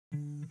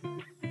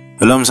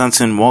Hello Mzansi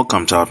and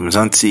welcome to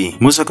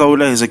Mzansi. Musa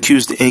Khawula is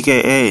accused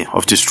aka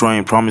of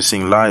destroying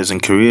promising lives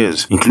and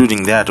careers,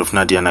 including that of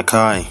Nadia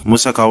Nakai.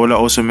 Musa Khawula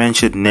also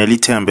mentioned Nelly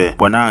Tembe,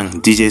 Bonang,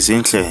 DJ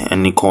Zinhle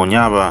and Nicole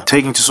Nyaba.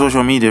 Taking to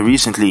social media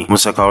recently,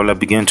 Musa Khawula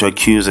began to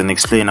accuse and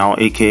explain how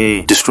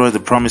aka destroyed the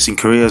promising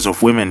careers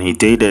of women he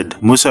dated.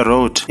 Musa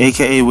wrote,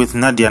 aka with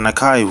Nadia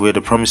Nakai, who had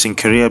a promising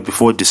career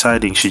before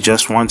deciding she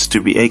just wants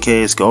to be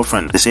aka's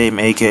girlfriend, the same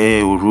aka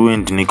who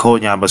ruined Nicole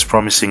Nyaba's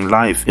promising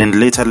life and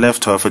later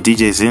left her for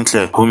DJ Zinhle,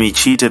 whom he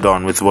cheated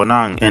on with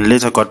Bonang and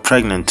later got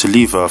pregnant to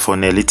leave her for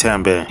Nelly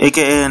Tembe.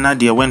 Aka and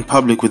Nadia went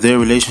public with their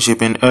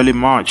relationship in early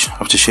March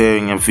after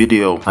sharing a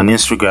video on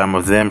Instagram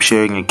of them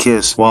sharing a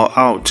kiss while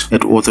out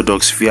at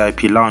Orthodox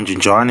VIP Lounge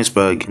in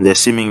Johannesburg. They're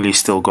seemingly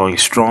still going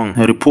strong.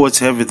 Reports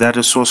have it that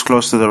a source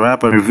close to the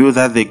rapper revealed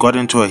that they got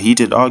into a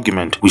heated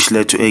argument which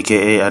led to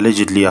aka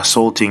allegedly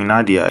assaulting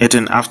Nadia at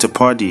an after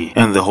party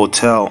in the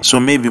hotel. So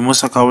maybe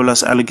Musa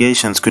Khawula's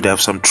allegations could have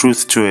some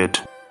truth to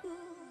it.